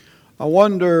I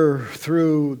wonder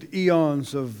through the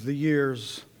eons of the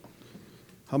years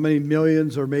how many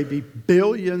millions or maybe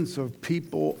billions of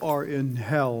people are in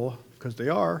hell, because they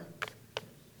are,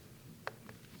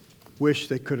 wish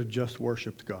they could have just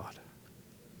worshiped God.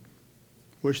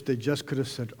 Wish they just could have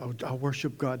said, "Oh, I'll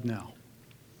worship God now."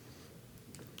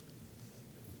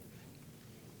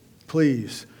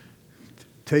 Please,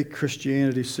 take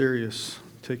Christianity serious.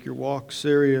 Take your walk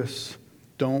serious.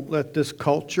 Don't let this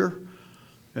culture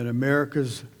and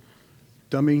America's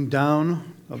dumbing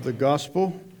down of the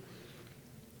gospel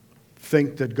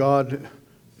think that God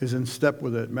is in step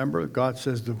with it. Remember, God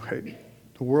says the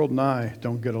world and I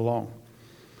don't get along.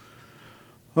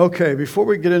 Okay, before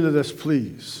we get into this,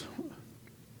 please,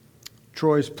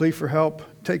 Troy's plea for help,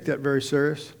 take that very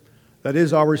serious. That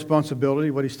is our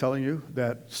responsibility, what he's telling you,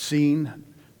 that scene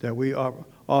that we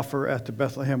offer at the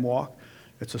Bethlehem Walk.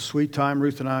 It's a sweet time.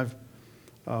 Ruth and I have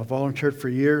volunteered for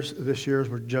years. This year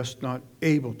we're just not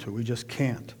able to. We just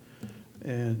can't.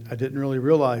 And I didn't really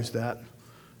realize that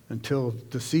until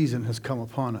the season has come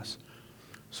upon us.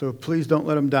 So please don't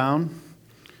let them down.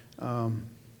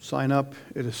 Sign up.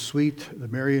 It is sweet. The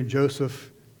Mary and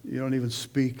Joseph, you don't even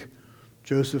speak.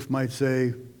 Joseph might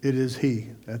say, "It is he."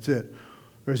 That's it.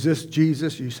 Or is this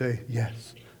Jesus? You say,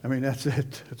 "Yes." I mean, that's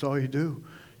it. That's all you do.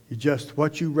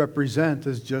 What you represent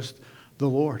is just the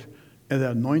Lord. And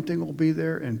the anointing will be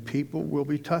there and people will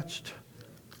be touched.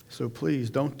 So please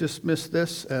don't dismiss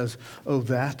this as, "Oh,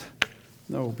 that."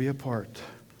 No, be a part.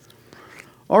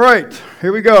 All right,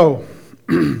 here we go.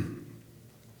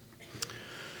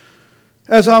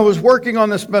 As I was working on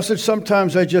this message,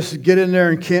 sometimes I just get in there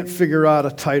and can't figure out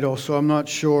a title, so I'm not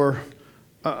sure.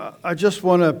 I just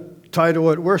want to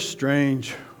title it, "We're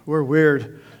Strange, We're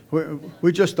Weird."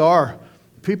 We just are.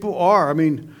 People are. I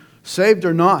mean, saved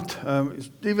or not.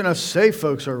 Even us saved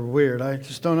folks are weird. I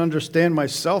just don't understand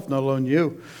myself, not alone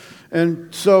you.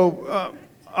 And so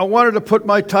I wanted to put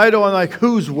my title on like,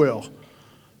 "Whose will?"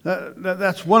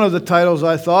 That's one of the titles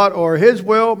I thought, or "His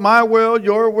will, my will,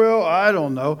 your will," I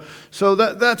don't know. So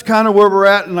that's kind of where we're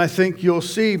at, and I think you'll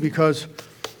see, because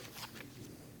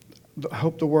I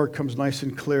hope the word comes nice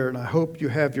and clear, and I hope you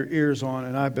have your ears on,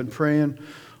 and I've been praying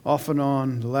off and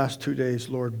on the last 2 days,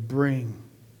 "Lord, bring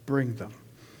them."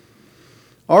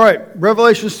 All right,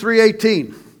 Revelations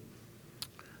 3:18.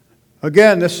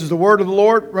 Again, this is the word of the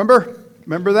Lord.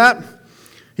 Remember that?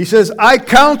 He says, "I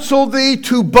counsel thee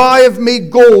to buy of me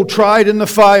gold tried in the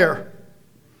fire."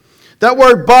 That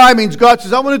word "buy" means God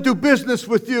says, "I want to do business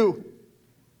with you.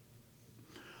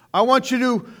 I want you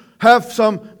to have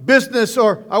some business,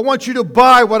 or I want you to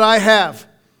buy what I have.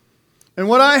 And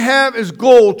what I have is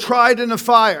gold tried in the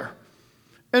fire."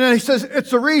 And then he says,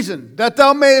 "It's a reason that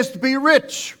thou mayest be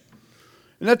rich."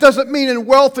 And that doesn't mean in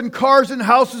wealth and cars and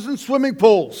houses and swimming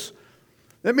pools.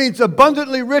 That means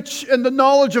abundantly rich in the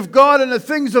knowledge of God and the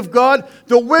things of God,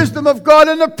 the wisdom of God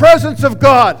and the presence of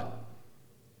God.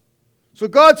 So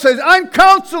God says, "I'm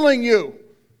counseling you.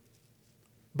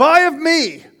 Buy of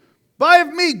me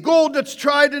gold that's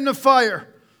tried in the fire,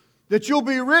 that you'll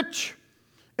be rich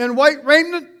in white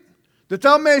raiment, that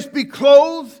thou mayest be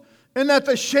clothed, and that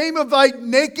the shame of thy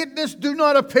nakedness do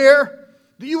not appear,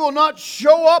 that you will not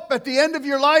show up at the end of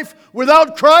your life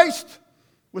without Christ,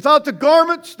 without the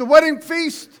garments, the wedding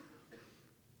feast."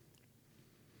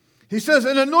 He says,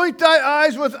 "And anoint thy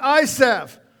eyes with eye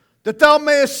salve, that thou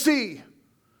mayest see."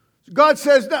 God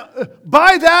says, "Now,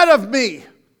 buy that of me.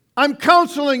 I'm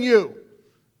counseling you."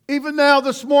 Even now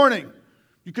this morning.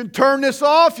 You can turn this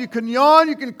off, you can yawn,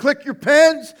 you can click your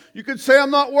pens, you can say,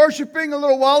 "I'm not worshiping," a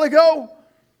little while ago.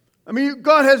 I mean,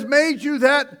 God has made you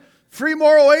that free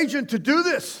moral agent to do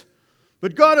this.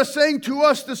 But God is saying to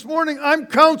us this morning, "I'm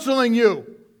counseling you.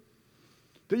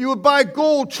 That you would buy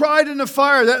gold tried in the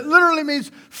fire." That literally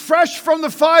means fresh from the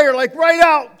fire, like right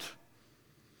out.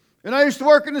 And I used to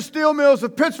work in the steel mills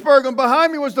of Pittsburgh, and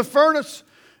behind me was the furnace.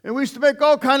 And we used to make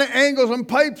all kind of angles and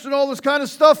pipes and all this kind of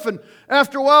stuff. And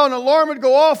after a while, an alarm would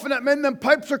go off, and that meant them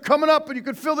pipes are coming up, and you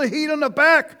could feel the heat on the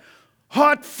back.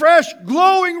 Hot, fresh,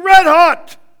 glowing, red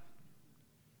hot.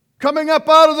 Coming up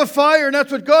out of the fire. And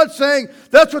that's what God's saying.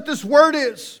 That's what this word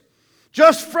is.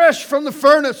 Just fresh from the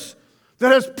furnace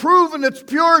that has proven its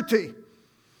purity.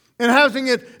 And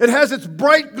it has its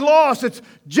bright gloss, its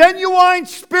genuine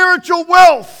spiritual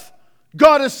wealth.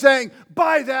 God is saying,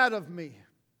 "Buy that of me."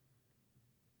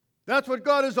 That's what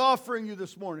God is offering you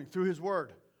this morning through His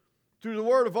Word. Through the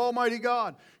Word of Almighty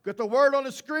God. Got the Word on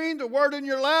the screen, the Word in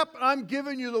your lap, and I'm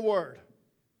giving you the Word.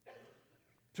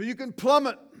 So you can plumb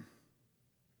it.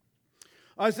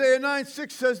 Isaiah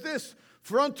 9:6 says this,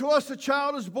 "For unto us a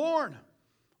child is born,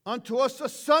 unto us a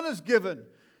son is given,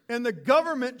 and the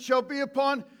government shall be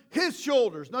upon his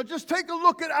shoulders. Now just take a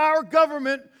look at our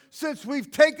government since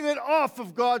we've taken it off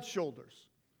of God's shoulders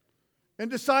and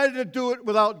decided to do it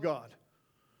without God.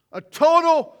 A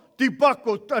total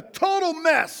debacle, a total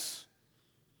mess.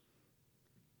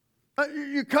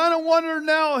 You kind of wonder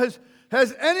now,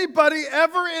 has anybody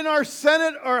ever in our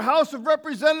Senate or House of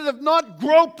Representatives not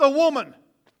groped a woman?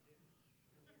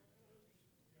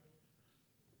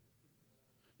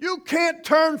 You can't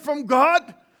turn from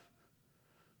God.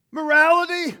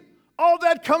 Morality, all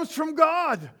that comes from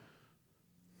God.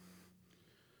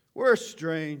 We're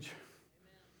strange.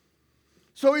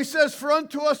 So he says, for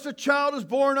unto us a child is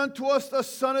born, unto us a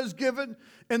son is given,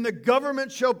 and the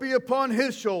government shall be upon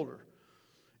his shoulder.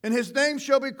 And his name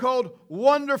shall be called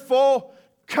Wonderful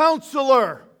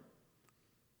Counselor,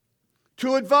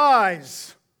 to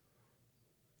advise.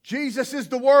 Jesus is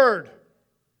the Word.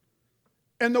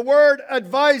 And the Word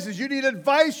advises. You need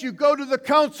advice, you go to the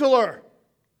counselor.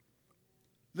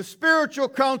 The spiritual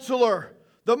counselor,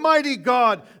 the mighty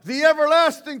God, the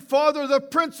everlasting Father, the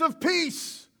Prince of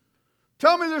Peace.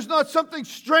 Tell me there's not something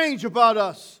strange about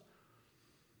us.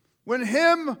 When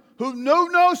him who knew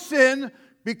no sin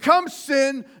becomes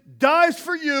sin, dies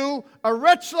for you, a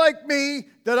wretch like me,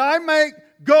 that I may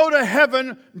go to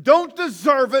heaven, don't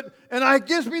deserve it, and he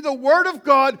gives me the Word of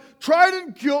God, tried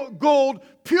in gold,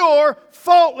 pure,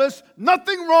 faultless,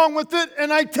 nothing wrong with it,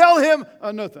 and I tell him,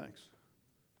 no thanks.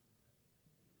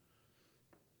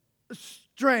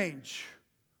 Strange.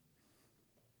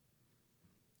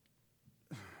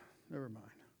 Never mind.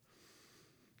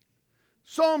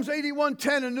 Psalms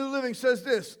 81:10 in New Living says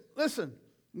this. Listen,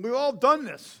 we've all done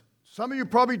this. Some of you are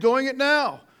probably doing it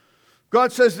now.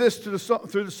 God says this through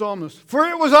the psalmist. For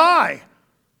it was I.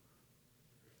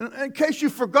 In case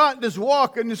you've forgotten this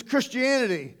walk and this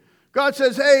Christianity, God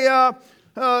says, hey,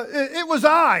 it was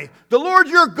I, the Lord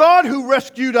your God, who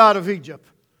rescued out of Egypt.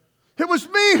 It was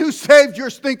me who saved your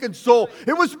stinking soul.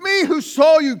 It was me who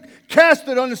saw you cast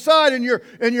it on the side in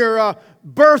your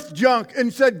birth junk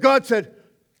and said, God said,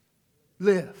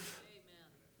 live.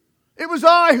 Amen. It was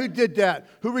I who did that,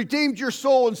 who redeemed your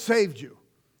soul and saved you.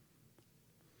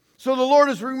 So the Lord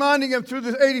is reminding him through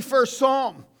the 81st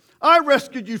Psalm, I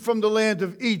rescued you from the land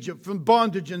of Egypt, from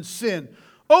bondage and sin.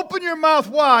 Open your mouth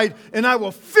wide and I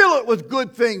will fill it with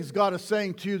good things, God is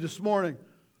saying to you this morning.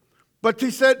 But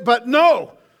he said, but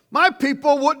no, my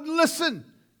people wouldn't listen.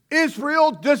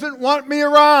 Israel doesn't want me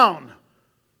around.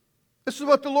 This is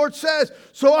what the Lord says.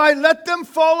 So I let them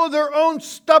follow their own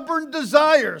stubborn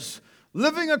desires,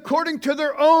 living according to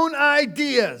their own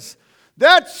ideas.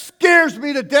 That scares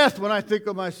me to death when I think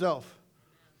of myself.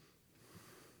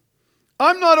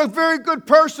 I'm not a very good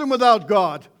person without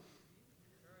God.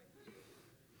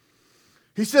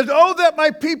 He said, oh, that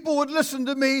my people would listen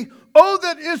to me. Oh,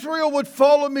 that Israel would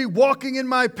follow me, walking in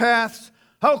my paths.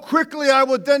 How quickly I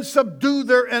would then subdue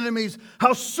their enemies.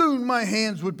 How soon my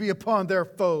hands would be upon their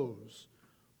foes.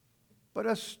 But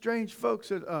us strange folks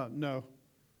said, no.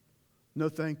 No,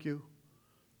 thank you.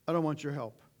 I don't want your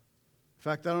help. In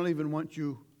fact, I don't even want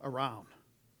you around.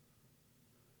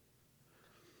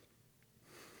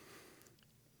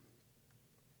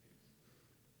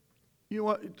 You know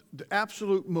what? The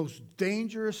absolute most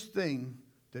dangerous thing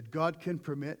that God can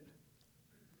permit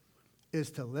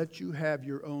is to let you have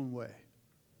your own way.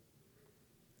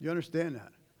 You understand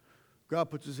that? God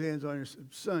puts his hands on your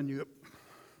son,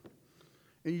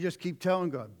 and you just keep telling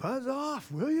God, buzz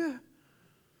off, will you?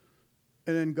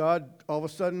 And then God all of a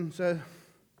sudden said,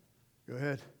 go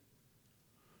ahead.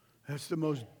 That's the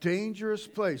most dangerous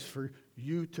place for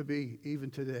you to be,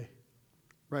 even today,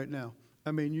 right now.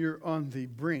 I mean, you're on the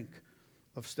brink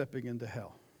of stepping into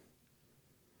hell.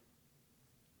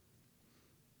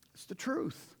 It's the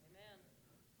truth. Amen.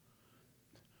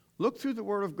 Look through the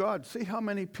Word of God. See how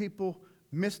many people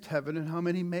missed heaven and how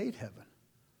many made heaven.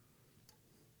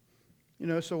 You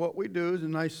know, so what we do is a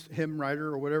nice hymn writer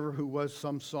or whatever who was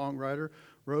some songwriter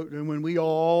wrote, and when we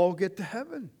all get to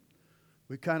heaven,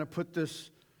 we kind of put this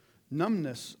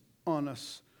numbness on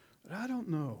us. But I don't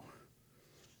know.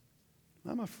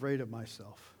 I'm afraid of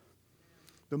myself.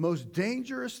 The most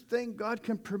dangerous thing God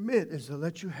can permit is to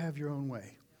let you have your own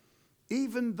way,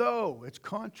 even though it's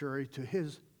contrary to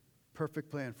his perfect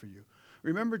plan for you.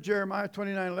 Remember Jeremiah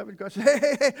 29:11? God said,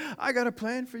 hey, I got a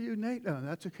plan for you, Nate. No,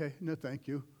 that's okay. No, thank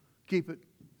you. Keep it.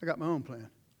 I got my own plan.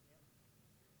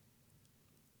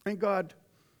 And God,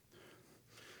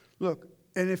 look,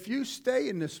 and if you stay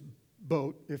in this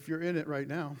boat, if you're in it right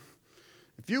now,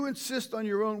 if you insist on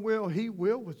your own will, he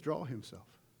will withdraw himself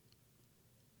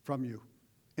from you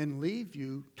and leave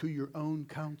you to your own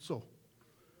counsel.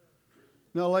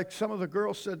 Now, like some of the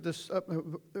girls said, this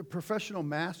professional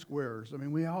mask wearers, I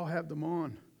mean, we all have them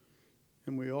on.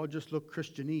 and we all just look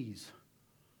Christianese,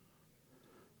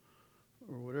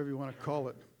 or whatever you want to call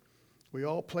it. We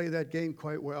all play that game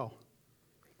quite well.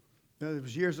 Now, it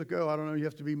was years ago, I don't know, you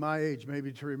have to be my age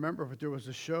maybe to remember, but there was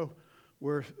a show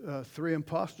where 3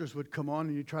 imposters would come on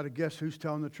and you try to guess who's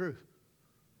telling the truth.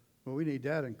 Well, we need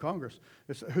that in Congress.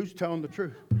 It's who's telling the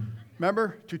truth.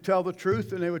 Remember, to tell the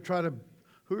truth, and they would try to,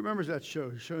 who remembers that show?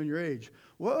 You're showing your age.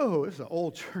 Whoa, this is an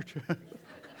old church.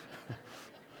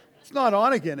 It's not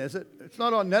on again, is it? It's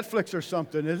not on Netflix or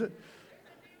something, is it?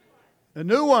 A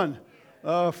new one.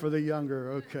 Oh, for the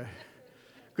younger, okay.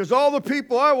 Because all the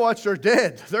people I watch are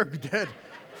dead. They're dead.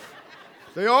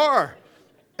 They are.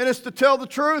 And it's to tell the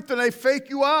truth, and they fake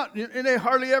you out, and they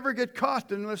hardly ever get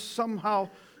caught unless somehow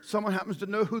someone happens to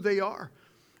know who they are.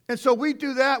 And so we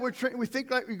do that. We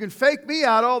think like you can fake me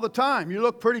out all the time. You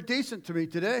look pretty decent to me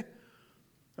today.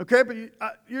 Okay, but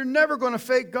you're never going to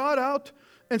fake God out.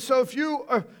 And so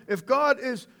if God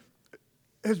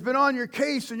has been on your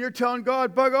case and you're telling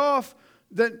God, bug off,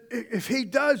 then if he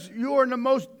does, you are in the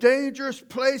most dangerous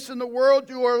place in the world.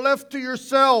 You are left to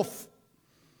yourself.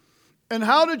 And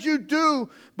how did you do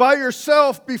by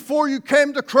yourself before you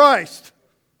came to Christ?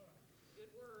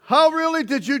 How really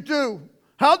did you do?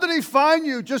 How did he find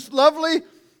you? Just lovely,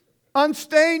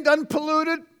 unstained,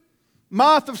 unpolluted,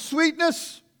 mouth of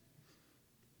sweetness?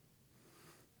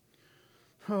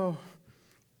 Oh.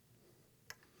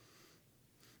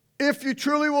 If you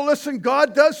truly will listen,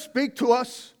 God does speak to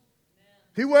us.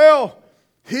 He will.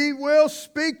 He will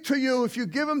speak to you if you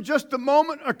give him just a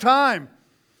moment of time.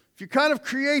 If you kind of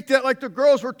create that like the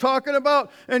girls were talking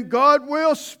about, and God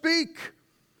will speak.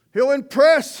 He'll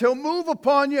impress. He'll move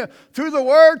upon you through the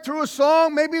word, through a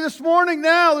song, maybe this morning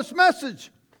now, this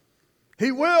message.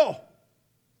 He will.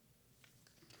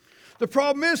 The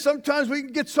problem is sometimes we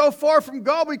can get so far from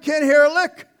God we can't hear a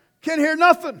lick, can't hear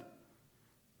nothing.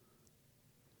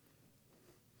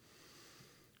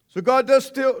 So God does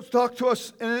still talk to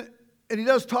us, and he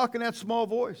does talk in that small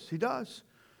voice. He does.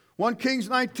 1 Kings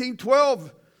 19:12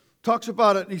 talks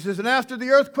about it. And he says, and after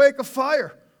the earthquake, a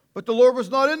fire. But the Lord was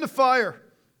not in the fire.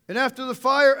 And after the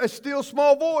fire, a still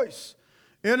small voice.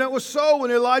 And it was so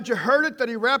when Elijah heard it that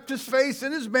he wrapped his face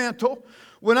in his mantle,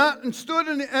 went out and stood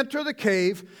and entered the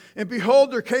cave. And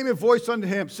behold, there came a voice unto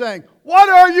him, saying, what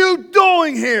are you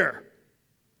doing here?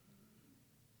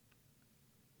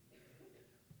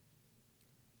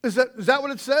 Is that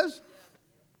what it says?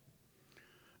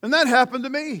 And that happened to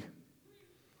me.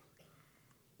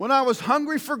 When I was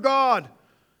hungry for God,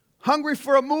 hungry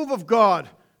for a move of God,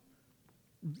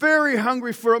 very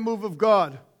hungry for a move of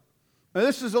God. And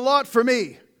this is a lot for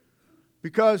me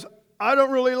because I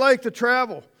don't really like to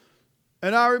travel.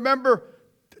 And I remember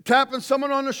tapping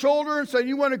someone on the shoulder and saying,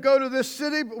 you want to go to this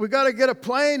city, but we got to get a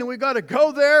plane and we got to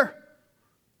go there.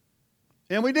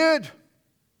 And we did.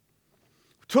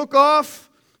 Took off.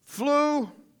 Flew,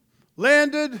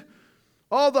 landed,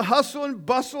 all the hustle and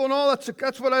bustle and all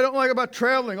that's what I don't like about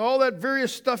traveling. All that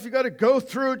various stuff you got to go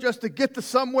through just to get to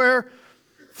somewhere.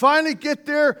 Finally get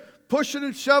there, pushing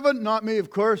and shoving. Not me, of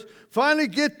course. Finally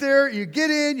get there, you get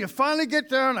in, you finally get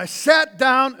there, and I sat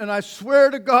down, and I swear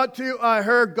to God to you, I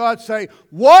heard God say,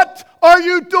 what are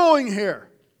you doing here?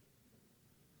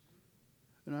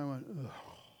 And I went, ugh.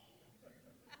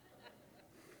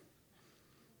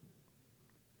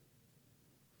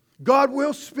 God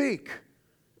will speak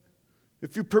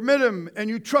if you permit him and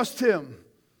you trust him.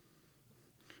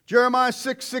 Jeremiah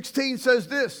 6:16 says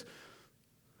this,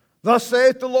 thus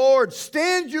saith the Lord,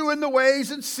 stand you in the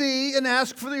ways and see and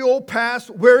ask for the old paths,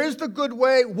 where is the good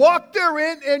way? Walk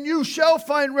therein and you shall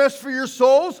find rest for your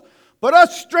souls. But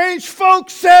us strange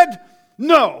folks said,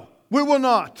 no, we will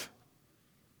not.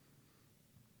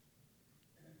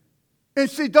 And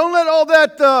see, don't let all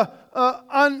that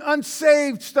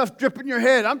unsaved stuff drip in your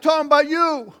head. I'm talking about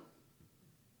you.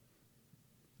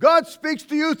 God speaks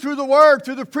to you through the word,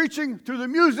 through the preaching, through the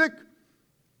music.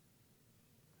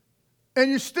 And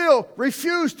you still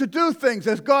refuse to do things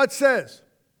as God says.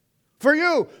 For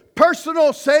you,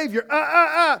 personal Savior.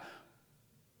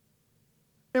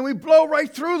 And we blow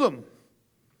right through them.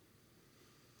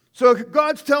 So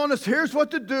God's telling us, here's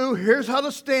what to do, here's how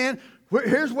to stand,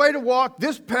 here's the way to walk,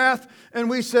 this path, and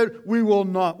we said, we will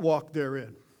not walk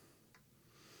therein.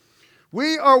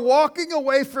 We are walking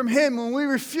away from him when we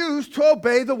refuse to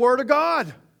obey the word of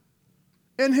God.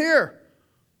 And here,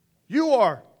 you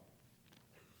are.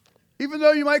 Even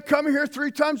though you might come here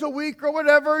 3 times a week or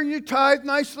whatever, and you tithe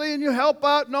nicely and you help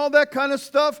out and all that kind of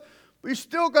stuff, but you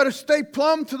still got to stay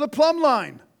plumb to the plumb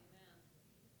line.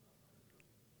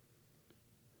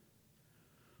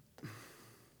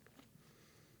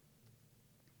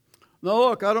 Now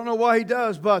look, I don't know why he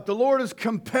does, but the Lord is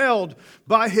compelled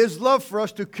by his love for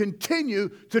us to continue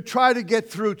to try to get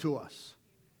through to us.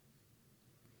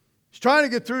 He's trying to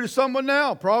get through to someone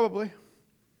now, probably.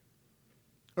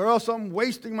 Or else I'm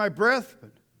wasting my breath.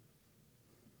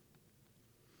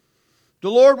 The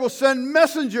Lord will send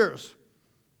messengers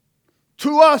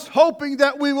to us hoping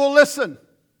that we will listen.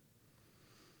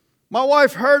 My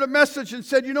wife heard a message and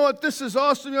said, you know what, this is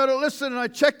awesome, you ought to listen. And I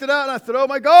checked it out and I thought, oh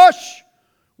my gosh,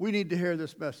 we need to hear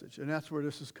this message. And that's where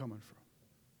this is coming from.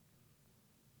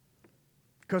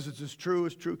 Because it's as true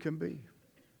can be.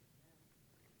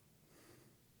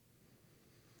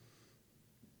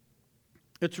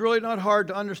 It's really not hard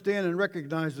to understand and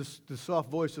recognize the soft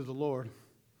voice of the Lord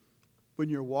when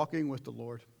you're walking with the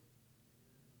Lord.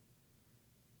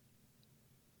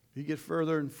 You get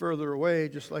further and further away,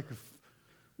 just like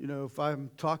if I'm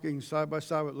talking side by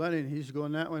side with Lenny and he's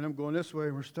going that way and I'm going this way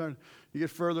and we're starting, you get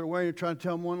further away, you're trying to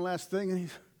tell him one last thing and he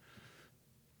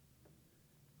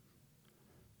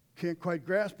can't quite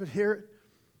grasp it, hear it,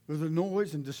 with the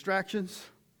noise and distractions.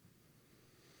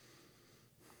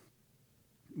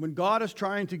 When God is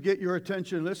trying to get your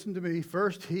attention, listen to me,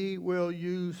 first he will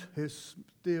use his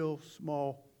still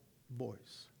small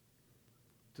voice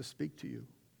to speak to you.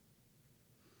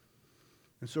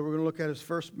 And so we're going to look at his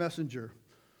first messenger.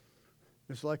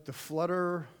 It's like the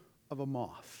flutter of a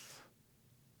moth.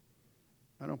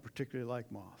 I don't particularly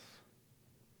like moths.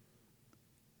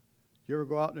 You ever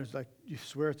go out and it's like, you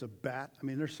swear it's a bat? I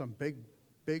mean, there's some big,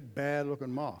 bad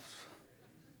looking moths.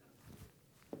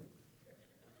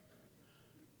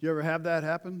 You ever have that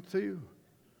happen to you?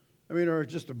 I mean, or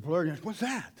just a blur, what's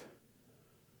that?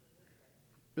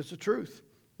 It's the truth.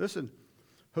 Listen,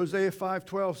 Hosea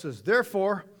 5:12 says,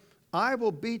 therefore, I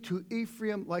will be to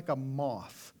Ephraim like a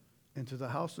moth, and to the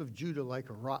house of Judah like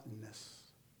a rottenness.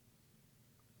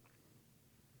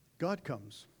 God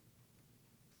comes,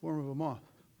 form of a moth.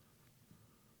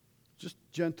 Just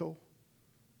gentle,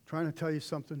 trying to tell you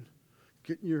something,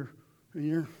 getting your,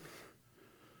 the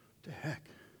heck.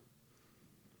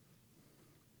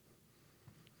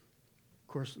 Of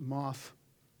course, the moth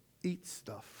eats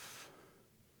stuff,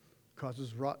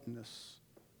 causes rottenness.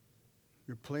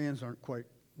 Your plans aren't quite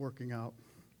working out.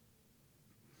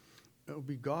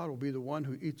 God will be the one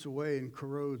who eats away and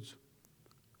corrodes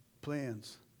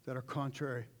plans that are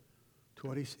contrary to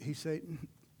what he's saying.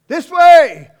 This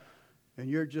way! And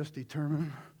you're just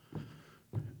determined.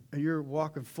 And you're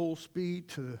walking full speed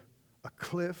to a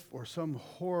cliff or some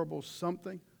horrible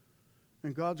something.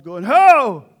 And God's going,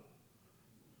 ho!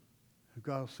 And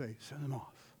God will say, send them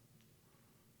off.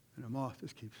 And the moth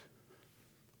just keeps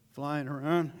flying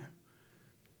around.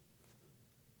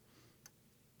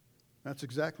 That's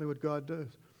exactly what God does.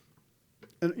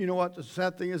 And you know what? The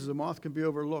sad thing is the moth can be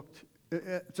overlooked.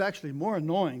 It's actually more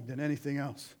annoying than anything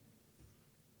else.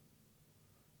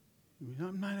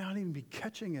 I might not even be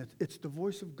catching it. It's the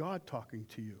voice of God talking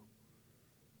to you.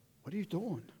 What are you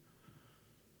doing?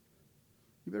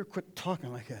 You better quit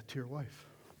talking like that to your wife.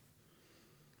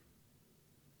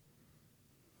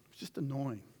 It's just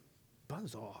annoying.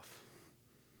 Buzz off.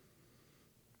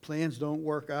 Plans don't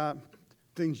work out.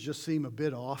 Things just seem a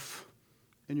bit off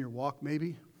in your walk,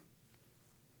 maybe.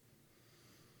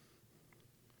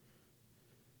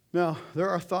 Now, there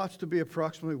are thoughts to be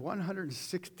approximately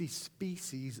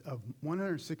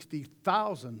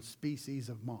 160,000 species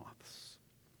of moths.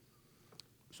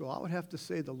 So I would have to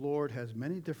say the Lord has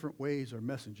many different ways or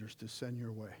messengers to send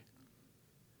your way.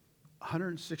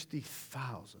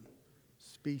 160,000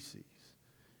 species.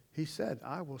 He said,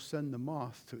 I will send the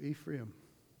moth to Ephraim.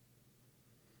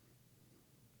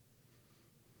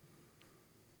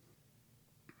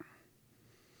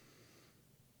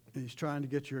 And he's trying to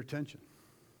get your attention.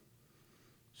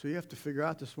 So you have to figure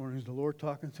out this morning, is the Lord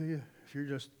talking to you? If you're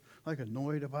just like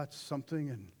annoyed about something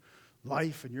in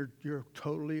life and you're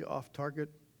totally off target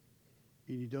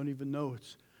and you don't even know,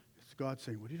 it's God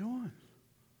saying, what are you doing?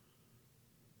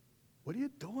 What are you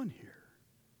doing here?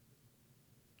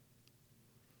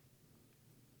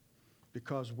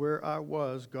 Because where I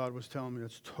was, God was telling me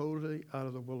it's totally out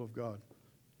of the will of God.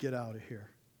 Get out of here.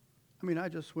 I mean, I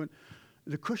just went,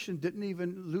 the cushion didn't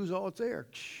even lose all its air.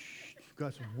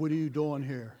 God said, what are you doing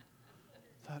here?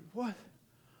 I thought, what?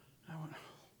 I went,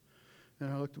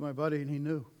 and I looked at my buddy and he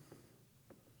knew.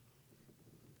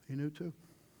 He knew too.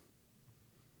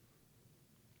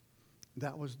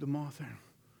 That was the moth.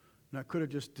 And I could have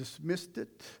just dismissed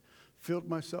it, filled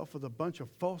myself with a bunch of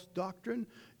false doctrine,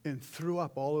 and threw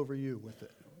up all over you with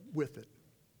it.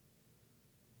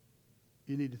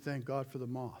 You need to thank God for the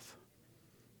moth.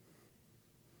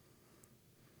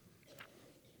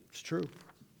 It's true. I'm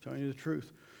telling you the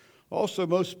truth. Also,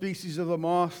 most species of the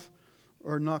moth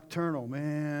or nocturnal,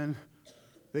 man,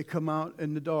 they come out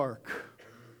in the dark.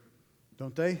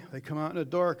 Don't they? They come out in the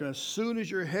dark, and as soon as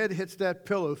your head hits that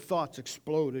pillow, thoughts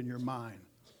explode in your mind.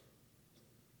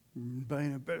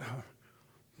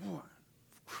 What?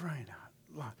 Crying out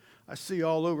loud. I see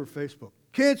all over Facebook.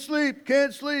 Can't sleep,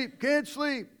 can't sleep, can't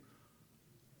sleep.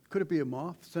 Could it be a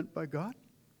moth sent by God?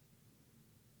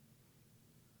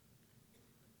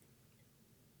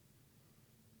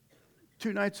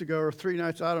 Two nights ago, or 3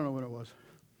 nights, I don't know when it was.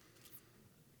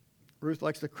 Ruth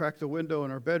likes to crack the window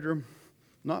in our bedroom.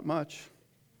 Not much,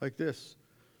 like this.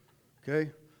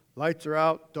 Okay? Lights are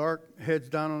out, dark, head's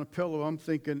down on a pillow. I'm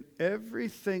thinking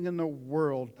everything in the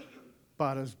world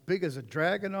about as big as a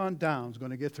dragon on down is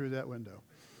going to get through that window.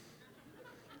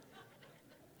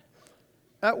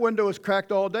 That window was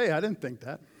cracked all day. I didn't think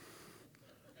that.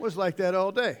 It was like that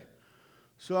all day.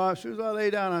 So as soon as I lay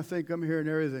down, I think I'm hearing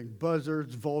everything.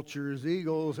 Buzzards, vultures,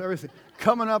 eagles, everything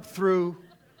coming up through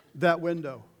that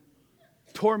window.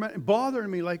 Bothering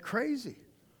me like crazy.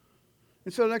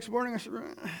 And so the next morning I said,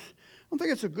 I don't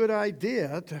think it's a good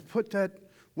idea to put that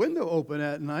window open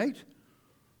at night.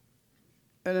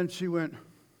 And then she went,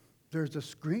 there's a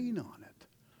screen on it.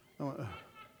 I went,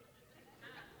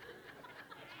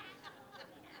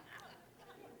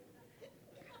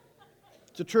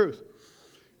 It's the truth.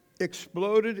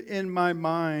 Exploded in my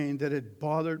mind that it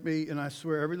bothered me, and I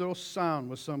swear every little sound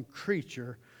was some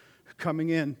creature coming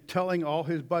in, telling all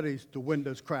his buddies the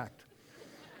window's cracked.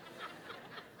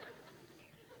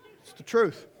 It's the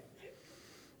truth.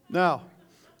 Now,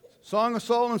 Song of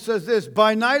Solomon says this,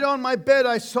 by night on my bed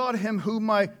I sought him whom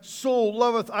my soul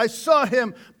loveth. I sought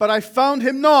him, but I found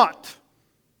him not.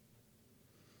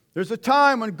 There's a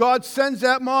time when God sends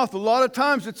that moth. A lot of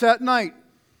times it's at night.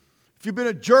 If you've been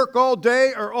a jerk all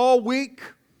day or all week,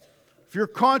 if you're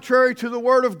contrary to the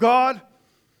Word of God,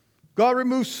 God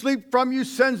removes sleep from you,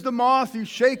 sends the moth, you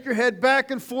shake your head back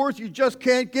and forth, you just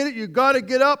can't get it, you got to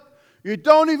get up, you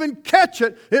don't even catch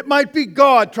it. It might be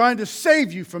God trying to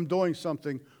save you from doing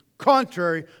something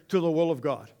contrary to the will of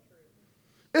God.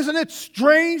 Isn't it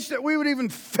strange that we would even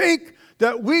think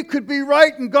that we could be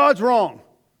right and God's wrong?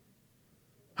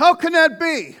 How can that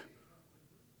be?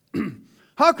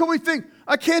 How can we think?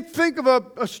 I can't think of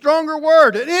a stronger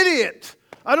word. An idiot.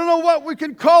 I don't know what we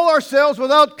can call ourselves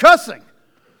without cussing.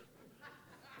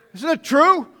 Isn't it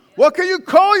true? What can you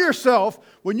call yourself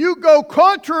when you go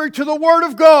contrary to the Word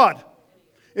of God?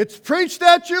 It's preached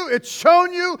at you. It's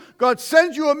shown you. God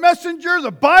sends you a messenger.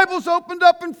 The Bible's opened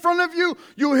up in front of you.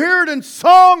 You hear it in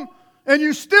song, and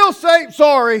you still say,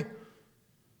 sorry.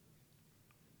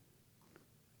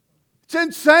 It's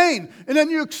insane. And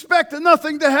then you expect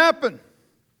nothing to happen.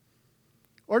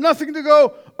 Or nothing to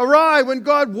go awry when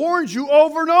God warns you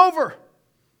over and over.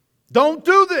 Don't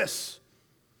do this.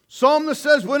 Psalmist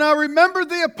says, when I remember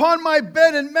thee upon my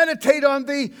bed and meditate on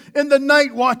thee in the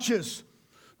night watches.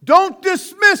 Don't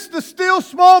dismiss the still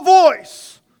small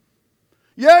voice.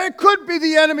 Yeah, it could be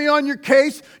the enemy on your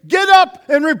case. Get up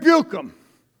and rebuke him.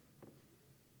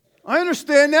 I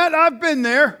understand that. I've been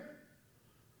there.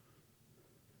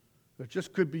 It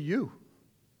just could be you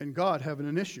and God having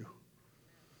an issue.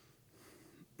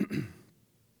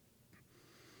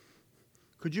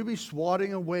 Could you be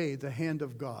swatting away the hand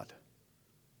of God?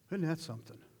 Isn't that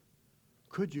something?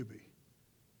 Could you be?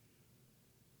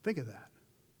 Think of that.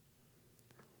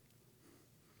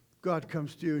 God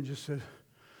comes to you and just said,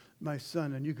 my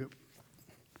son, and you go,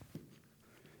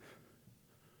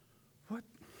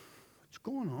 what's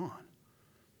going on?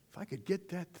 If I could get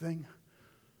that thing,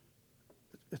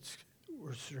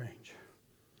 we're strange.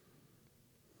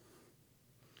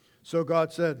 So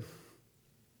God said,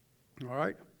 all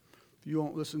right, if you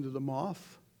won't listen to the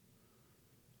moth,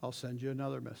 I'll send you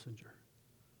another messenger.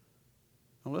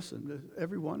 Now listen,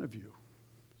 every one of you,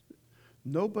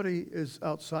 nobody is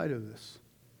outside of this.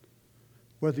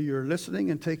 Whether you're listening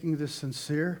and taking this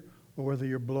sincere or whether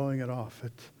you're blowing it off,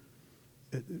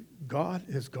 God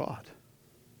is God.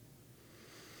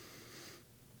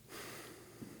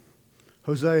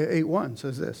 Hosea 8:1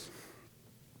 says this,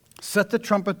 set the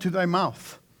trumpet to thy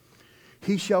mouth.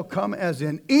 He shall come as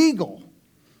an eagle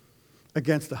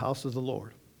against the house of the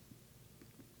Lord.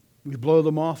 You blow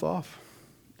the moth off,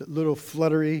 that little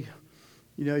fluttery,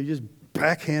 you just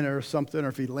backhand it or something, or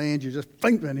if he lands, you just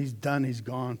think, and he's done, he's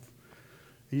gone.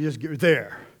 You just get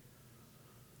there.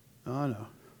 Oh, no.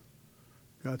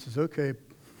 God says, okay, I'm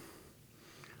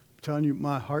telling you,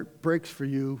 my heart breaks for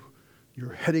you.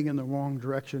 You're heading in the wrong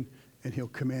direction, and he'll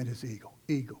command his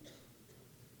eagle.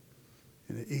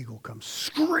 And the eagle comes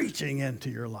screeching into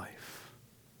your life.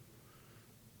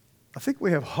 I think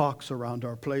we have hawks around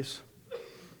our place.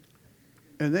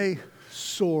 And they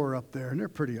soar up there, and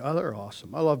they're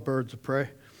awesome. I love birds of prey.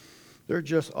 They're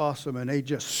just awesome, and they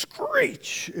just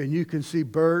screech, and you can see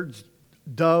birds,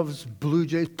 doves, blue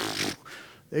jays,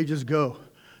 they just go.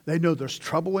 They know there's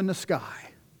trouble in the sky.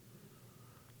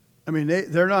 I mean,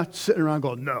 they're not sitting around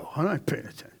going, no, I'm not paying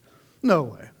attention. No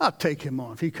way. I'll take him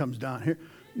on if he comes down here.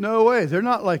 No way. They're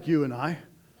not like you and I.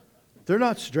 They're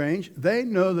not strange. They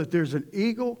know that there's an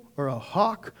eagle or a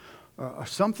hawk or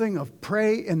something of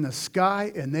prey in the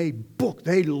sky, and they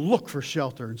look for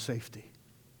shelter and safety.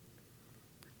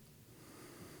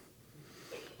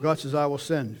 God says, I will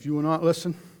send. If you will not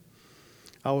listen,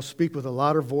 I will speak with a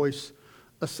louder voice,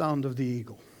 a sound of the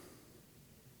eagle.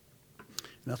 And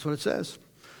that's what it says.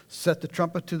 Set the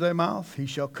trumpet to thy mouth. He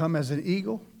shall come as an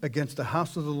eagle against the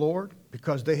house of the Lord,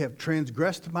 because they have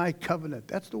transgressed my covenant.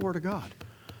 That's the word of God.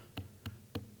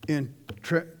 And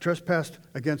trespassed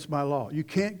against my law. You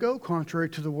can't go contrary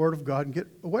to the word of God and get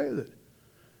away with it.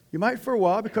 You might for a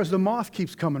while, because the moth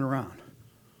keeps coming around.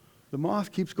 The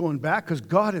moth keeps going back because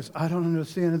God is, I don't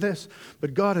understand this,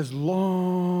 but God is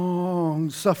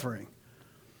long-suffering.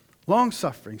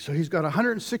 Long-suffering. So he's got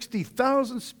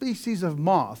 160,000 species of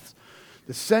moths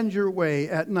that send your way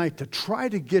at night to try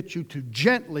to get you to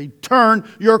gently turn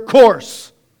your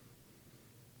course,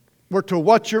 or to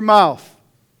watch your mouth,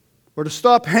 or to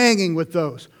stop hanging with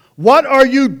those. What are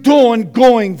you doing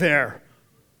going there?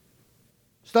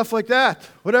 Stuff like that,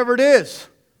 whatever it is.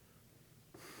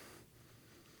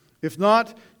 If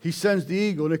not, he sends the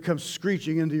eagle and it comes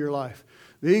screeching into your life.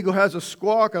 The eagle has a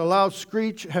squawk, a loud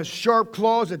screech, has sharp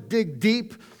claws that dig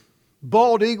deep.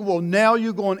 Bald eagle will nail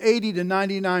you going 80 to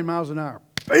 99 miles an hour.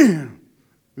 Bam!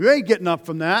 You ain't getting up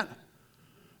from that.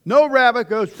 No rabbit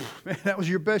goes, man, that was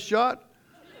your best shot.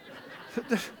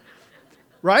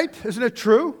 Right? Isn't it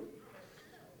true?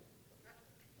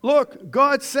 Look,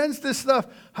 God sends this stuff.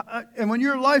 And when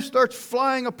your life starts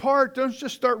flying apart, don't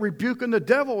just start rebuking the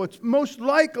devil. It's most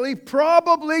likely,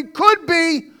 probably, could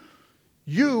be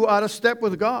you out of step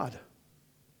with God.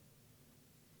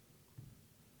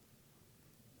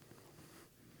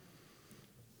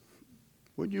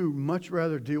 Wouldn't you much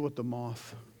rather deal with the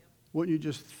moth? Wouldn't you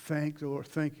just thank the Lord?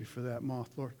 Thank you for that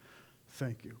moth, Lord.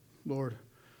 Thank you. Lord,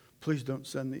 please don't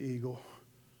send the eagle.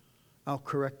 I'll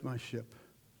correct my ship.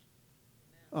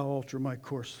 I'll alter my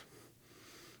course.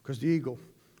 Because the eagle,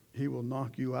 he will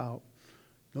knock you out.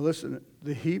 Now listen,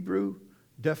 the Hebrew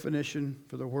definition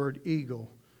for the word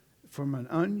eagle, from an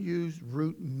unused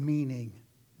root meaning,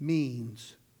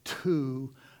 means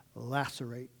to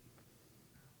lacerate.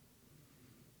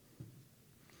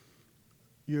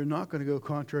 You're not going to go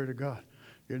contrary to God.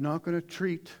 You're not going to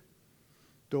treat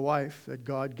the wife that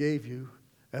God gave you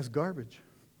as garbage.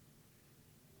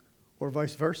 Or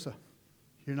vice versa.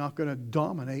 You're not going to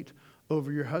dominate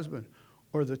over your husband.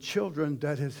 Or the children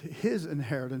that is his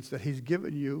inheritance that he's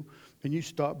given you, and you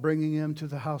stop bringing them to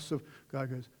the house of God.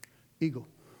 Goes, eagle.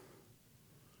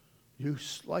 You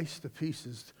slice to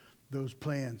pieces those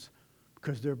plans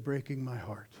because they're breaking my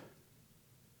heart.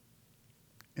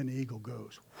 And the eagle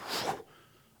goes.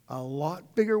 A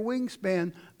lot bigger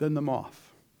wingspan than the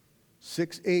moth.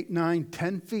 6, 8, 9,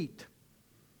 10 feet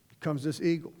comes this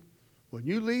eagle. When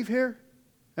you leave here,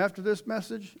 after this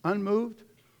message, unmoved,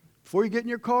 before you get in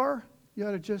your car, you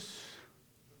ought to just...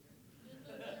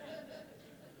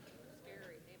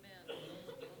 Scary. Amen.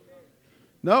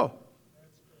 No.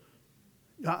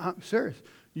 I'm serious.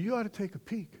 You ought to take a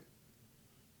peek.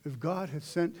 If God had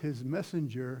sent his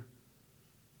messenger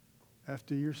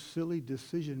after your silly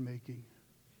decision making.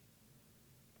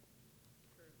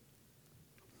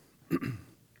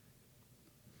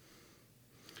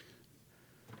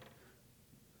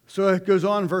 So it goes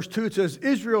on in verse 2. It says,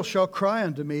 Israel shall cry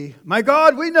unto me, my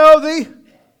God, we know thee.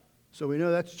 So we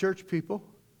know that's church people.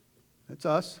 That's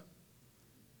us.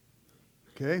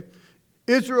 Okay.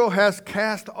 Israel has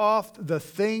cast off the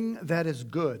thing that is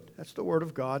good. That's the word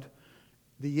of God.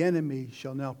 The enemy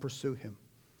shall now pursue him,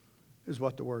 is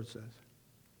what the word says.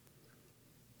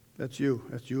 That's you.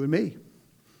 That's you and me.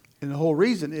 And the whole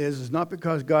reason is not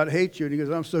because God hates you and he goes,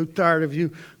 I'm so tired of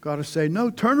you. God will say, no,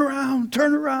 turn around,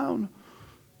 turn around.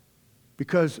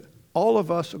 Because all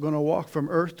of us are going to walk from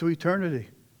earth to eternity.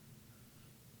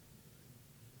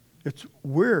 It's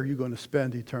where you're going to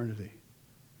spend eternity.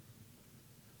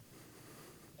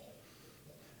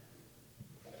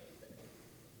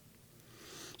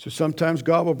 So sometimes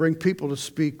God will bring people to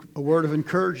speak a word of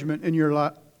encouragement in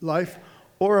your life,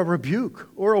 or a rebuke,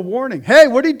 or a warning. Hey,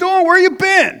 what are you doing? Where you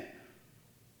been?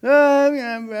 Blah,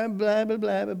 blah, blah, blah,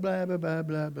 blah, blah, blah, blah,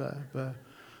 blah, blah.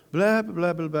 Blah,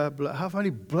 blah, blah, blah, blah. How many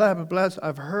blah, blah, blahs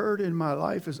I've heard in my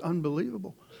life is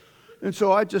unbelievable. And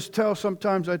so I just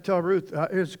sometimes I tell Ruth,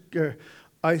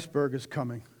 iceberg is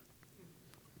coming.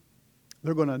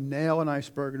 They're going to nail an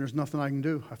iceberg, and there's nothing I can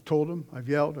do. I've told them, I've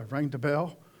yelled, I've rang the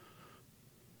bell,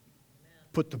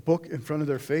 put the book in front of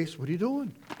their face. What are you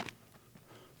doing?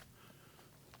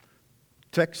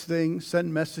 Text things,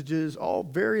 send messages, all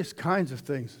various kinds of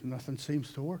things. Nothing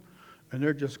seems to work. And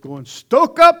they're just going,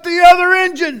 stoke up the other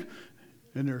engine.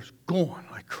 And they're going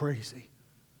like crazy.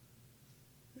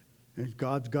 And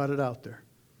God's got it out there.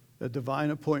 A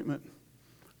divine appointment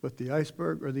with the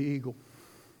iceberg or the eagle.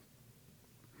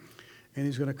 And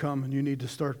he's going to come, and you need to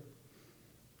start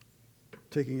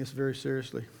taking this very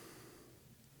seriously.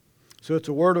 So it's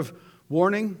a word of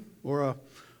warning, or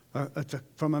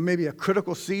from maybe a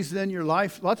critical season in your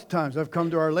life. Lots of times I've come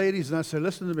to our ladies and I say,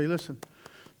 listen to me, listen.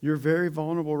 You're very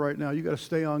vulnerable right now. You got to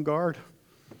stay on guard.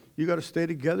 You got to stay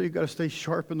together. You got to stay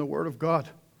sharp in the Word of God.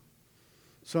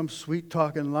 Some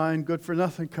sweet-talking line, good for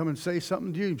nothing, come and say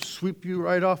something to you, sweep you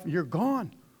right off, and you're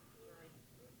gone.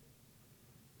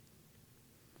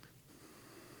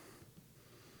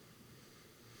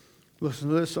 Listen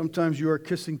to this. Sometimes you are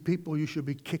kissing people you should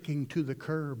be kicking to the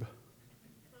curb.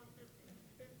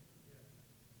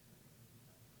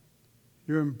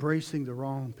 You're embracing the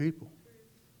wrong people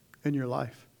in your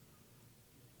life.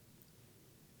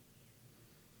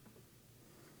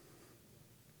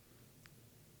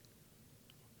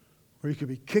 Or you could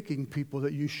be kicking people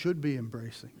that you should be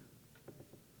embracing.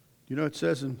 You know it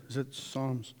says in, is it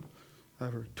Psalms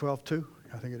 12:2?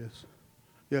 I think it is.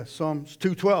 Yeah, Psalms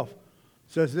 2:12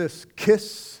 says this,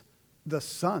 kiss the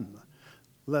Son,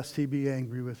 lest he be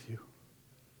angry with you.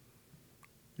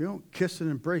 You don't kiss and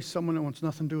embrace someone that wants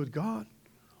nothing to do with God,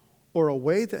 or a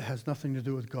way that has nothing to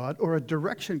do with God, or a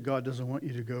direction God doesn't want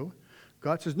you to go.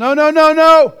 God says, no, no, no,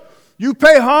 no. You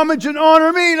pay homage and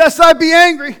honor me, lest I be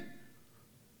angry.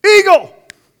 Eagle.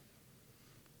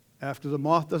 After the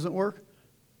moth doesn't work,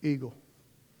 eagle.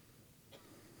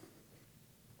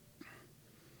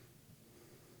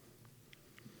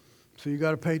 So you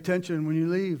got to pay attention when you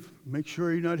leave. Make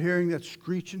sure you're not hearing that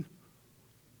screeching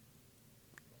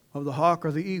of the hawk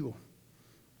or the eagle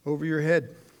over your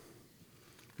head,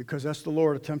 because that's the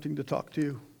Lord attempting to talk to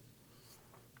you.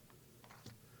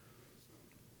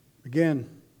 Again,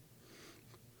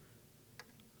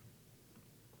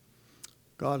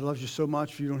 God loves you so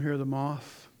much if you don't hear the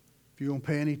moth, if you don't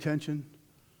pay any attention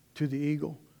to the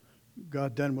eagle,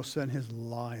 God then will send his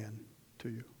lion to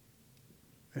you.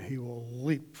 And he will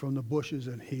leap from the bushes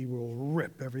and he will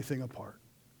rip everything apart.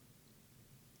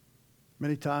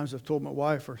 Many times I've told my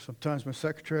wife, or sometimes my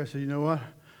secretary, I said, you know what?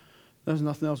 There's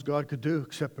nothing else God could do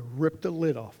except to rip the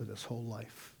lid off of this whole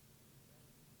life.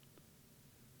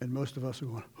 And most of us are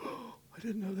going, oh, I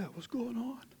didn't know that was going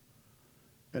on.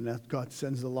 And that God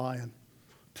sends the lion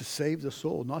to save the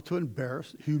soul, not to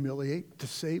embarrass, humiliate, to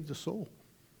save the soul.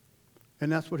 And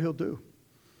that's what he'll do.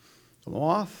 The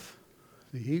moth,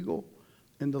 the eagle,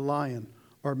 and the lion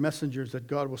are messengers that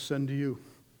God will send to you.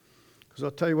 Because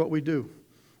I'll tell you what we do.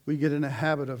 We get in a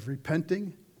habit of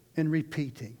repenting and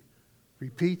repeating.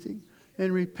 Repeating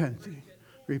and repenting.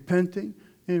 Repenting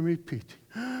and repeating.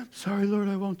 Sorry, Lord,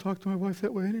 I won't talk to my wife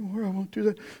that way anymore. I won't do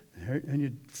that. And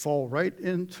you fall right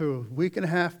into a week and a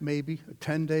half, maybe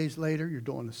 10 days later, you're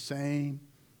doing the same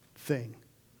thing.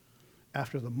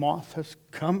 After the moth has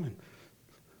come and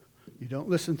you don't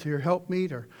listen to your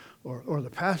helpmeet or the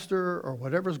pastor or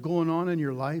whatever's going on in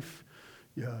your life.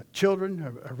 Your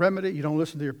children, a remedy, you don't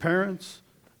listen to your parents.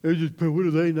 They just, what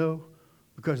do they know?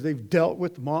 Because they've dealt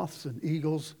with moths and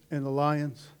eagles and the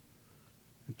lions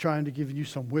and trying to give you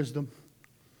some wisdom.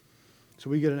 So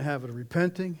we get in a habit of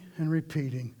repenting and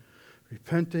repeating.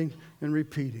 Repenting and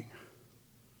repeating.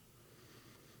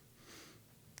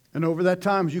 And over that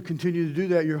time, as you continue to do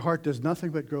that, your heart does nothing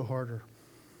but grow harder.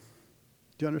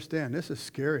 Do you understand? This is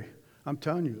scary. I'm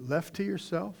telling you, left to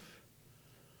yourself,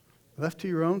 left to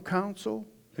your own counsel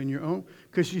and your own.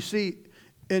 Because you see,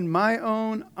 in my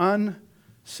own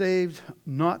unsaved,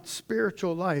 not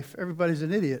spiritual life, everybody's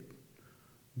an idiot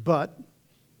but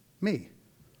me.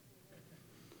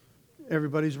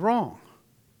 Everybody's wrong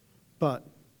but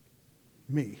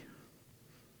me.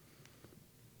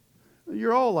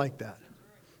 You're all like that.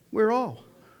 We're all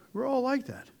like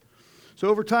that. So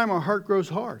over time, our heart grows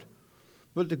hard.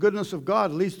 But the goodness of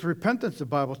God leads to repentance, the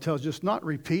Bible tells us, not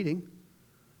repeating.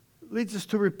 It leads us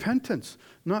to repentance,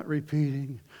 not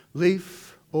repeating.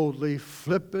 Leaf, old leaf,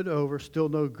 flip it over, still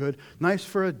no good. Nice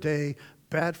for a day,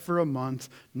 bad for a month.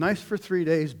 Nice for 3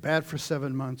 days, bad for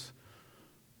 7 months.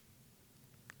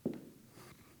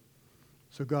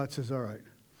 So God says, all right,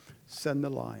 send the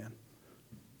lion.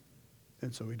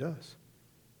 And so he does.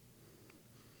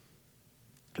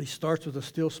 He starts with a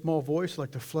still small voice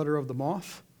like the flutter of the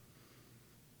moth.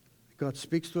 God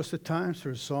speaks to us at times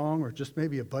through a song or just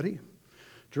maybe a buddy,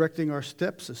 directing our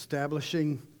steps,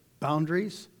 establishing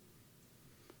boundaries.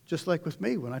 Just like with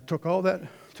me, when I took all that,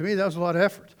 to me that was a lot of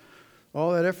effort.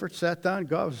 All that effort, sat down,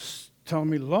 God was telling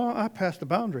me, I passed the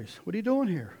boundaries. What are you doing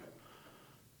here?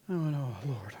 I went, oh,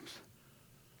 Lord.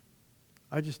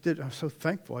 I'm so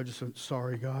thankful. I just went,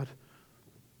 sorry, God.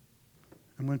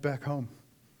 And went back home.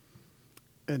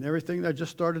 And everything that I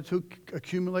just started to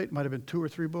accumulate, might have been 2 or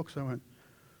 3 books, I went,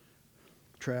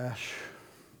 trash.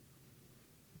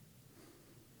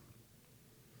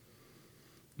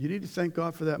 You need to thank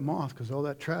God for that moth, because all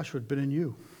that trash would have been in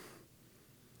you.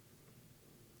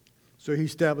 So he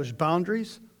established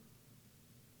boundaries.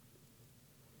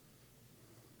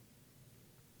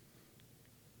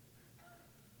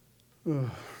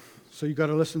 So you got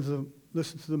to listen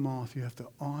to the moth. You have to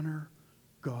honor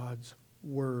God's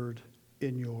word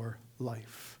in your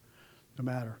life. No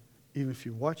matter, even if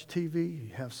you watch TV,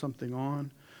 you have something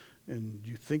on, and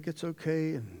you think it's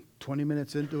okay, and 20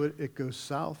 minutes into it, it goes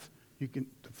south.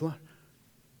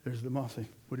 There's the moth thing.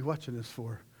 What are you watching this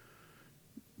for?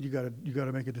 You got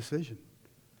to make a decision.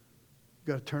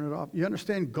 You got to turn it off. You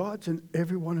understand God's in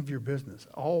every one of your business.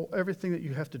 Everything that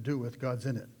you have to do with, God's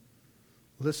in it.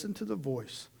 Listen to the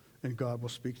voice, and God will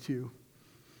speak to you.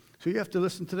 So you have to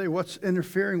listen today. What's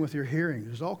interfering with your hearing?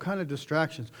 There's all kind of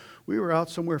distractions. We were out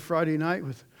somewhere Friday night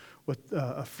with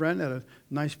a friend at a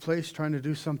nice place trying to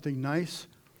do something nice,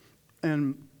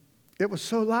 and it was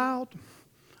so loud,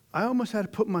 I almost had to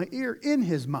put my ear in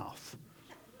his mouth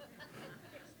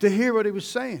to hear what he was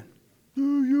saying.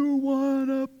 Do you want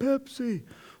a Pepsi?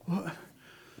 Well,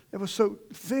 it was so,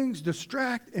 things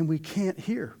distract and we can't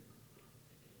hear.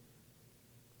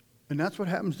 And that's what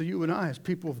happens to you and I as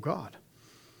people of God.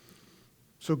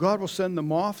 So God will send the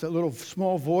moth, that little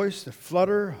small voice, that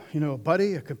flutter, a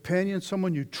buddy, a companion,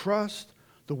 someone you trust,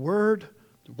 the word,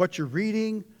 what you're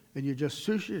reading, and you just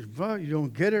you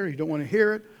don't get it or you don't want to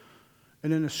hear it.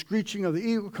 And then the screeching of the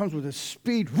eagle comes with a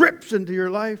speed, rips into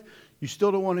your life. You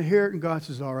still don't want to hear it, and God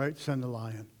says, all right, send the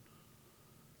lion.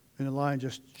 And the lion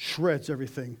just shreds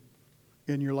everything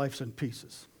in your life in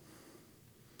pieces.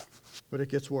 But it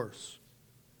gets worse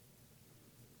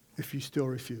if you still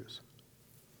refuse.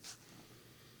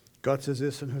 God says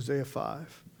this in Hosea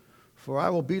 5, for I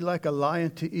will be like a lion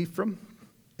to Ephraim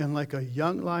and like a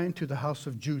young lion to the house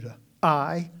of Judah.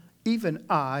 Even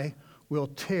I, will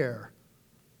tear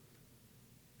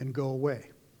and go away.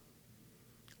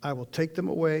 I will take them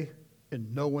away,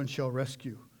 and no one shall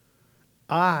rescue.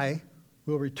 I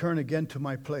will return again to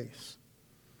my place.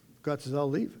 God says, I'll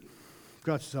leave it.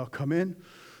 God says, I'll come in,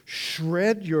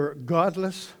 shred your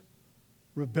godless,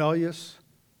 rebellious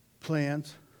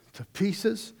plans to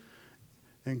pieces.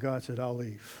 And God said, I'll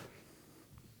leave.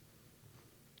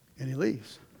 And he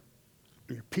leaves.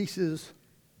 Your pieces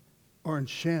are in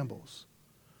shambles.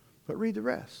 But read the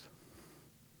rest.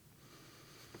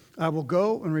 I will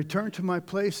go and return to my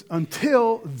place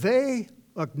until they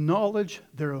acknowledge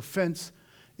their offense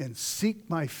and seek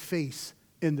my face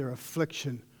in their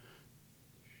affliction.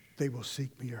 They will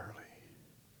seek me early.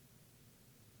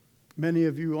 Many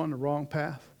of you on the wrong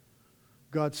path.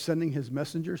 God's sending his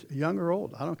messengers, young or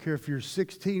old. I don't care if you're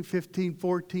 16, 15,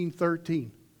 14,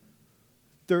 13,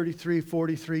 33,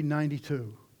 43,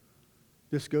 92.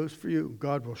 This goes for you.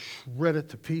 God will shred it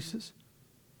to pieces.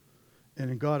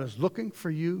 And God is looking for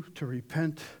you to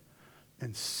repent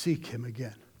and seek him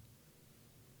again.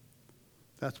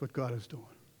 That's what God is doing.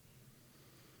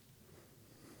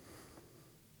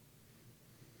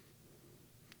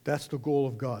 That's the goal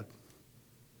of God.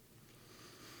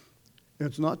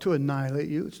 It's not to annihilate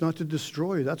you. It's not to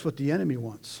destroy you. That's what the enemy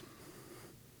wants.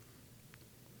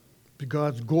 But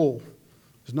God's goal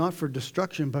is not for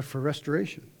destruction, but for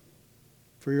restoration,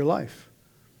 for your life.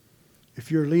 If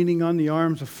you're leaning on the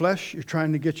arms of flesh, you're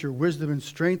trying to get your wisdom and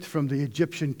strength from the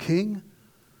Egyptian king.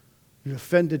 You've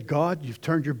offended God. You've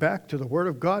turned your back to the word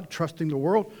of God, trusting the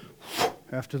world.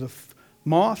 After the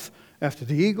moth, after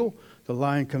the eagle, the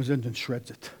lion comes in and shreds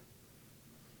it.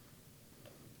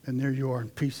 And there you are in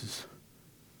pieces.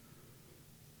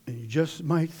 And you just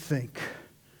might think,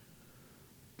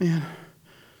 man,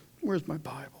 where's my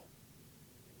Bible?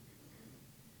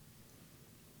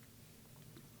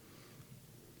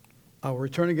 I will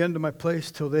return again to my place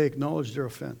till they acknowledge their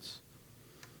offense.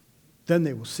 Then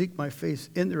they will seek my face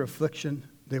in their affliction.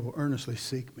 They will earnestly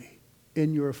seek me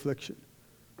in your affliction.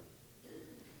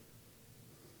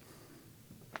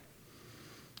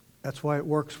 That's why it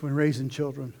works when raising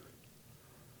children.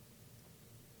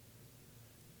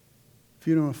 If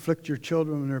you don't afflict your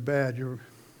children when they're bad,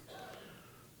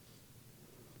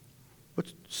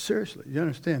 seriously, you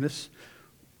understand this?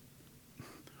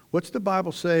 What's the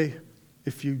Bible say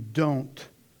if you don't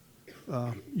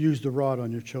use the rod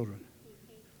on your children?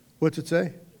 What's it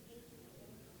say?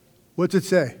 What's it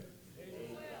say?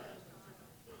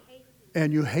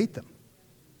 And you hate them.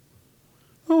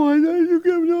 Oh,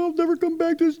 I'll never come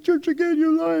back to this church again,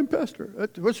 you lying pastor.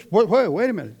 Wait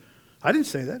a minute. I didn't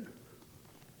say that.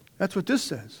 That's what this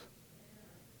says.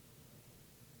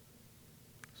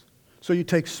 So you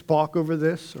take Spock over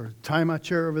this, or timeout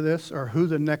chair over this, or who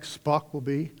the next Spock will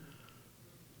be.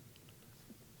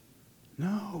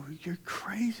 No, you're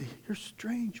crazy. You're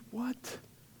strange. What?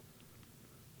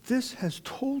 This has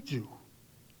told you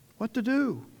what to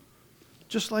do.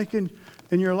 Just like in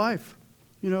your life.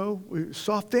 You know,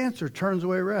 soft answer turns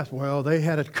away wrath. Well, they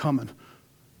had it coming.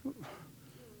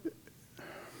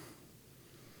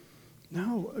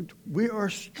 No, we are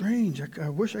strange. I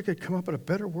wish I could come up with a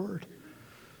better word.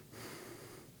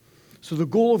 So the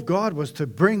goal of God was to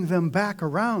bring them back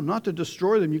around, not to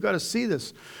destroy them. You've got to see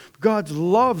this. God's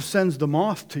love sends the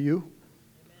moth to you.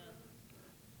 Amen.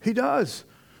 He does.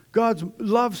 God's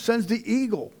love sends the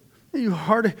eagle. You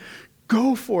hardly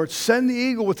go for it. Send the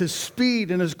eagle with his speed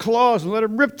and his claws and let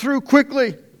him rip through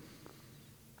quickly.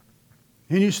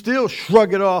 And you still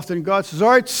shrug it off. Then God says, all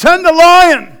right, send the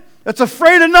lion that's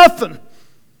afraid of nothing.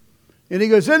 And he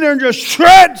goes in there and just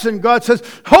shreds. And God says,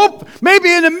 hope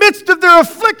maybe in the midst of their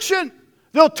affliction,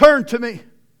 they'll turn to me.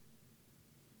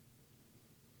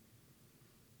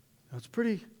 Now, it's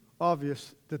pretty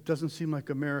obvious that doesn't seem like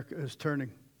America is turning.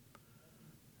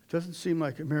 It doesn't seem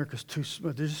like America's too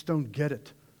smart. They just don't get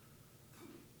it.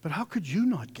 But how could you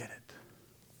not get it?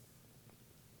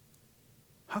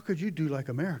 How could you do like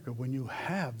America when you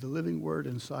have the living Word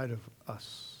inside of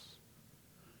us?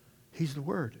 He's the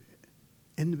Word.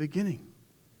 In the beginning,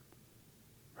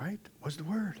 right, was the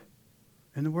Word.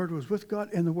 And the Word was with God,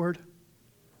 and the Word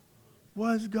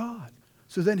was God.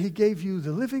 So then he gave you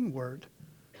the living Word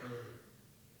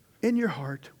in your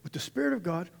heart with the Spirit of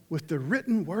God, with the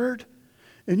written Word,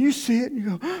 and you see it and you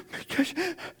go, oh, gosh,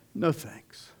 no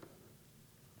thanks.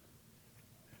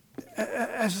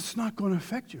 As it's not going to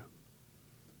affect you.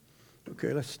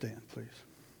 Okay, let's stand, please.